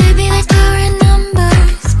shoulder. Baby, there's power in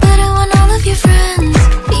numbers, but I want all of your friends.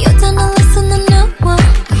 You're done to listen to no one.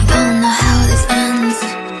 We all know how this ends.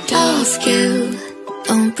 Dull skill,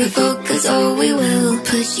 don't provoke, cause oh we will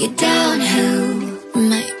push you downhill.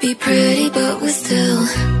 Might be pretty, but we're still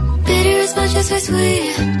bitter as much as we're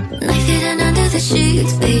sweet. Knife hidden under the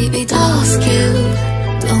sheets, baby, dull skill.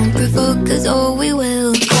 Don't provoke, cause oh we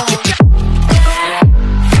will.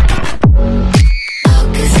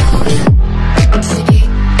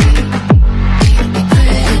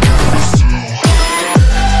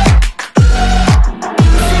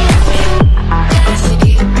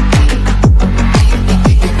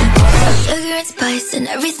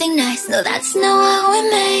 Everything nice, no that's not what we're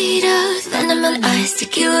made of. Venom and ice to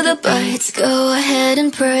kill the bites. Go ahead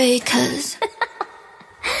and pray, cause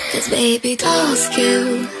baby, dull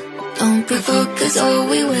skill. Don't provoke, cause oh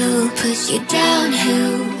we will push you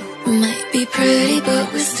downhill. Might be pretty,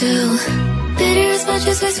 but we're still bitter as much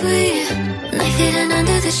as we're sweet. Knife hidden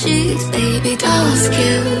under the sheets, baby, dull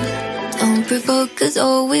skill. Don't provoke, cause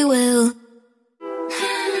oh we will.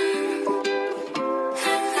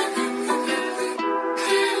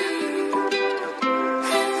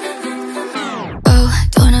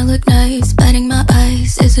 Look nice, biting my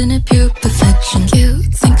eyes, isn't it pure perfection? Cute,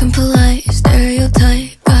 think I'm polite,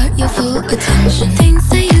 stereotype, got your full attention. Things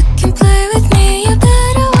that you can play with me, you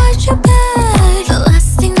better watch your back. The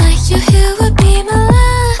last thing that you hear would be my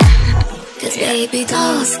laugh. Cause baby,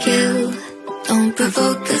 dull skill. Don't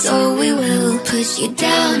provoke, cause oh we will push you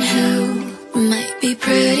downhill. Might be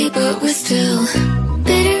pretty, but we're still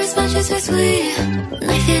bitter as much as we're sweet.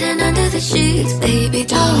 Knife hidden under the sheets, baby,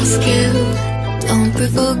 dull skill. Don't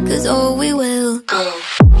provoke, cause oh we will go.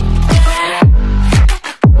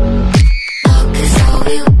 Oh, cause oh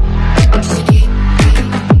we will.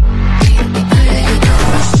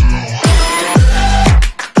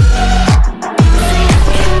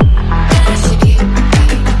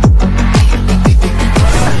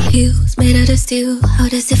 Heels made out of steel, how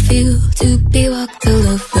does it feel to be walked all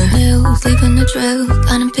over? Nails leaving a trail,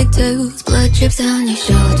 got 'em pigtails, blood drips down your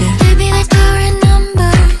shoulder. Baby, there's power in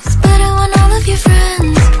numbers, but I want all of your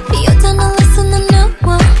friends. You're done to listen to no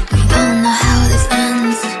one. We all know how this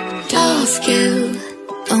ends. Dull skill,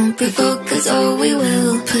 don't provoke, cause oh we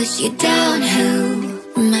will push you downhill.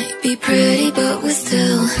 Might be pretty, but we're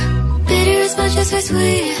still bitter as much as we're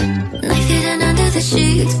sweet. Knife hidden under the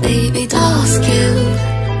sheets, baby, dull skill.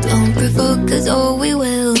 Don't provoke, cause oh we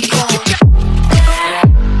will.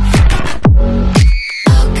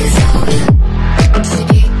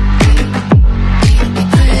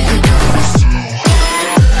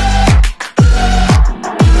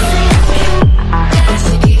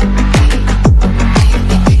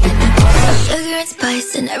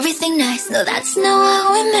 Everything nice, no that's not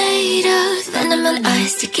what we're made of. Venom and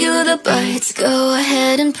ice to kill the bites. Go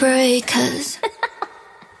ahead and pray, cause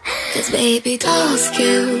baby, dull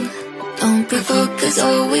skill. Don't provoke, cause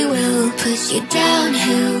oh we will push you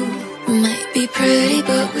downhill. Might be pretty,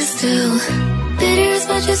 but we're still bitter as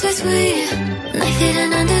much as we're sweet. Knife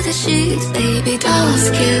hidden under the sheets, baby, dull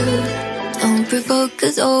skill. Don't provoke,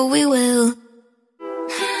 cause oh we will.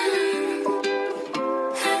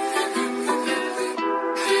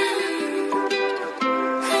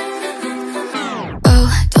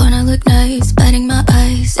 Look nice, biting my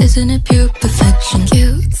eyes, isn't it pure perfection?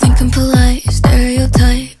 Cute, think I'm polite,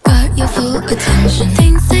 stereotype, got your full attention.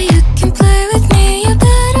 Things that you can play with me, you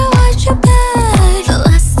better watch your back. The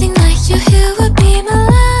last thing that you hear would be my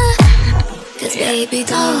laugh. Cause baby,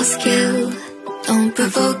 dull skill. Don't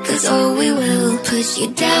provoke, cause oh we will push you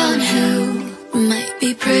downhill. Might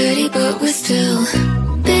be pretty, but we're still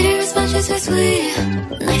bitter as much as we're sweet.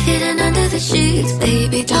 Knife hidden under the sheets,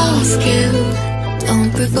 baby, dull skill.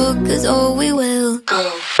 Don't provoke, cause oh we will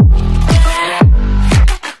go.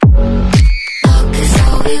 Oh, cause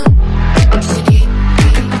oh we will.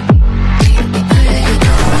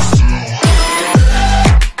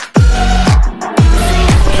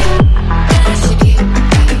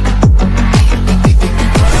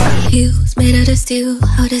 Heels made out of steel,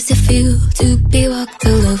 how does it feel to be walked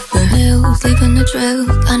all over? Nails leaving a trail,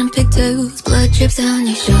 got 'em pigtails, blood drips down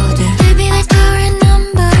your shoulder. Baby, there's power in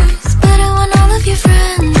numbers, but I want all of your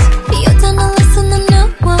friends. You're done to listen to no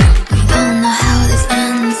one. We all know how this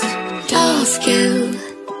ends. Dull skill,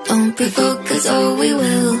 don't provoke, cause oh we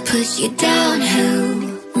will push you downhill.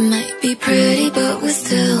 Might be pretty, but we're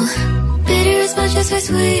still bitter as much as we're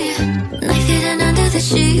sweet. Knife hidden under the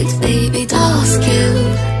sheets, baby, dull skill.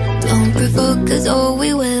 Don't provoke, cause oh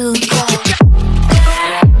we will.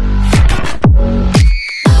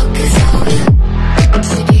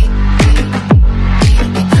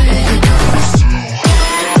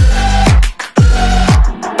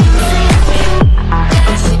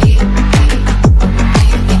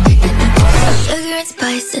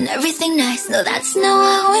 everything nice. No, that's not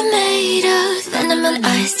what we're made of. Venom and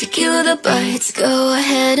ice to kill the bites. Go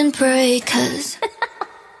ahead and pray, cause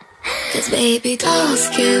baby dolls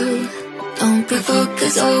kill. Don't provoke,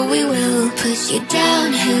 cause oh we will push you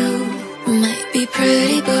downhill. Might be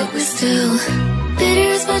pretty but we're still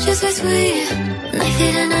bitter as much as we're sweet. Knife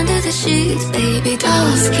hidden under the sheets. Baby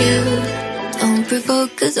dolls kill. Don't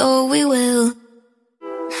provoke, cause oh we will.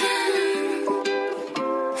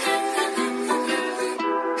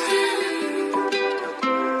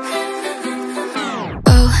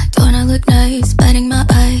 Look nice, biting my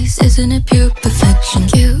eyes. Isn't it pure perfection?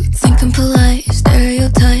 Cute, thinking polite,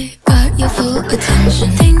 stereotype, got your full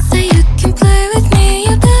attention. Things that you can play with me,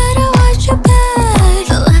 you better watch your back.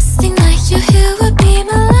 The last thing that you hear would be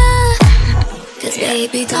my laugh. Cause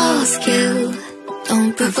baby dolls kill.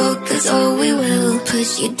 Don't provoke, cause oh we will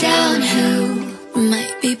push you downhill.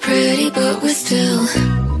 Might be pretty but we're still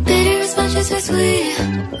bitter as much as we're sweet.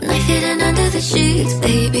 Knife hidden under the sheets.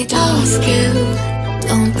 Baby dolls kill.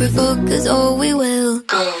 Don't provoke, cause oh we will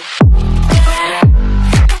go.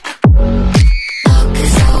 Oh,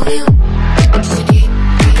 cause oh we will.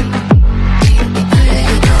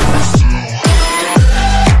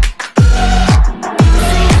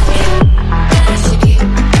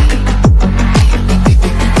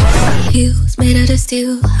 Heels made out of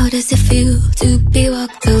steel, how does it feel to be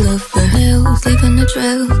walked all over? Nails leaving a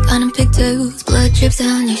trail, on pig toes, blood drips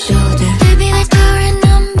down your shoulder. Baby, there's power in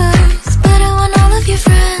numbers, but I want all of your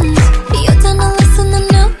friends. You're done to listen to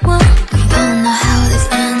no one. We all know how this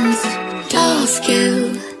ends. Dolls kill.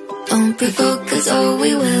 Don't provoke, cause oh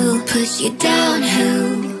we will push you downhill.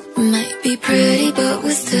 Might be pretty but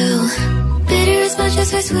we're still bitter as much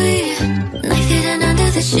as we're sweet. Knife hidden under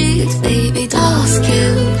the sheets. Baby dolls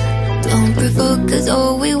kill. Don't provoke, cause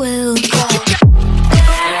oh we will go.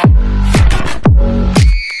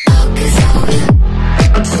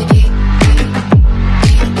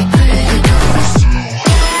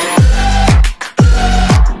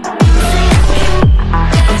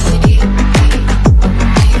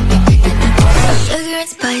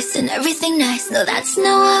 Everything nice, no that's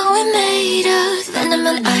not what we're made of. Venom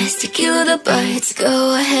and ice to kill the bites.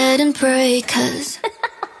 Go ahead and pray, cause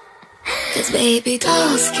baby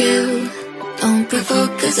dolls kill. Don't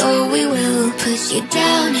provoke, cause oh we will push you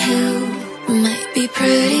downhill. Might be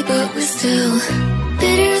pretty but we're still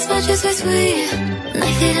bitter as much as we're sweet.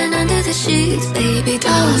 Knife hidden under the sheets. Baby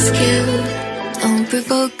dolls kill. Don't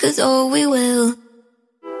provoke, cause oh we will.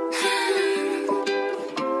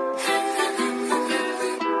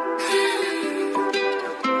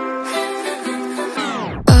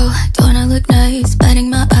 Look nice, biting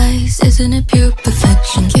my eyes. Isn't it pure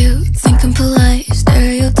perfection? Cute, thinking polite,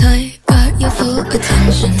 stereotype, got your full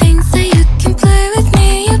attention. Things that you can play with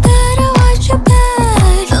me, you better watch your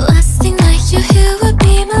back. The last thing that you hear would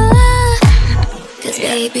be my laugh. Cause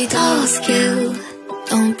baby dolls kill.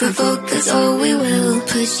 Don't provoke, cause oh we will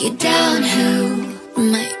push you downhill.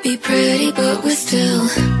 Might be pretty but we're still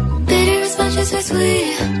bitter as much as we're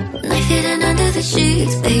sweet. Knife hidden under the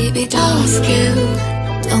sheets. Baby dolls kill.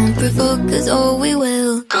 Don't provoke, cause oh we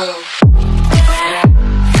will go.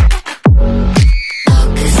 Oh,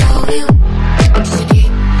 cause oh we will.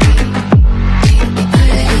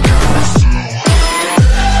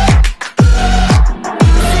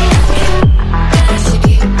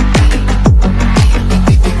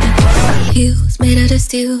 Heels made out of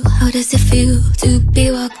steel, how does it feel to be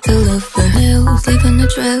walked all over? Nails leaving a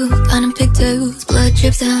trail, on pig toes, blood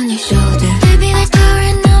drips down your shoulder. Baby, there's power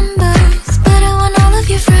in numbers, but I want all of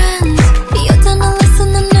your friends. You're done to listen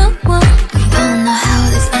to no one. We all know how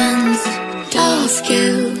this ends. Dolls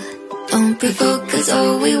kill. Don't provoke, cause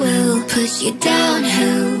oh we will push you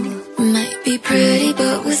downhill. Might be pretty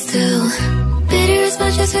but we're still bitter as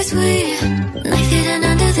much as we're sweet. Knife hidden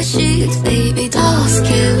under the sheets. Baby dolls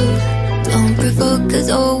kill. Don't provoke, cause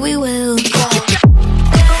oh we will go.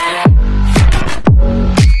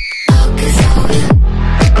 Oh, cause oh we will.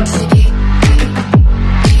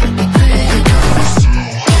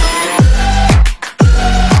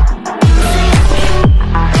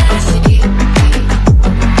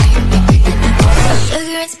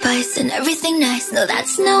 And everything nice, no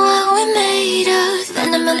that's not what we're made of.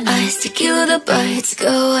 Venom and ice to kill the bites.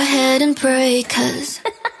 Go ahead and pray, cause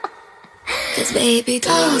baby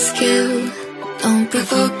dolls kill. Don't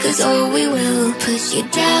provoke, cause oh we will push you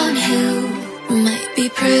downhill. Might be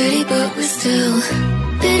pretty but we're still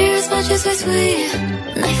bitter as much as we're sweet.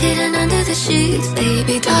 Knife hidden under the sheets.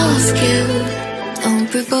 Baby dolls kill. Don't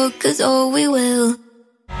provoke, cause oh we will.